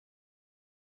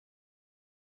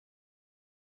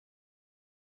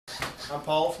I'm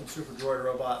Paul from SuperDroid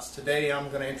Robots. Today I'm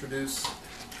going to introduce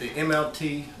the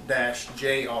MLT-JR.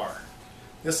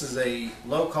 This is a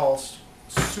low-cost,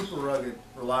 super rugged,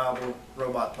 reliable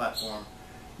robot platform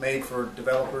made for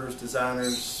developers,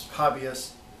 designers,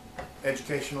 hobbyists,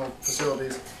 educational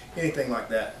facilities, anything like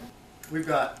that. We've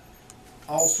got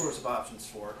all sorts of options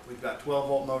for it. We've got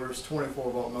 12-volt motors,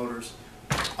 24-volt motors,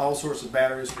 all sorts of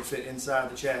batteries to fit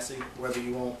inside the chassis, whether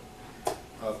you want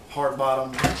a hard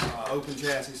bottom, open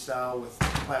chassis style with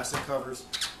plastic covers,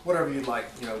 whatever you'd like,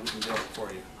 we can build it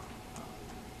for you.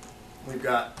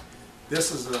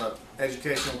 This is an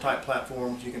educational type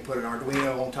platform. You can put an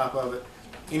Arduino on top of it,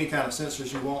 any kind of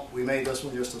sensors you want. We made this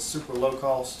one just a super low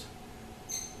cost,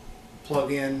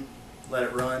 plug in, let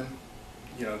it run,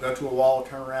 go to a wall,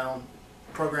 turn around,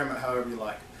 program it however you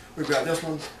like. We've got this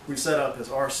one we've set up as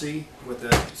RC with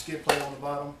the skid plate on the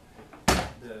bottom,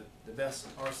 the best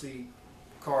RC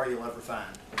car you'll ever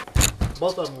find.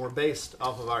 Both of them were based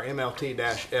off of our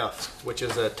MLT-F, which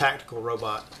is a tactical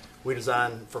robot we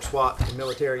designed for SWAT and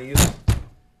military use.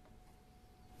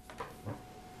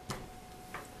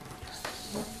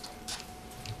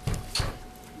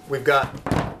 We've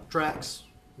got tracks,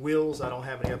 wheels. I don't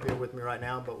have any up here with me right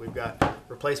now, but we've got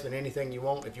replacement anything you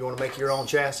want. If you want to make your own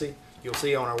chassis, you'll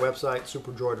see on our website,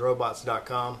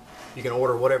 SuperDroidRobots.com. You can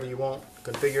order whatever you want,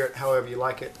 configure it however you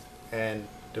like it, and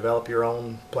develop your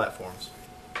own platforms.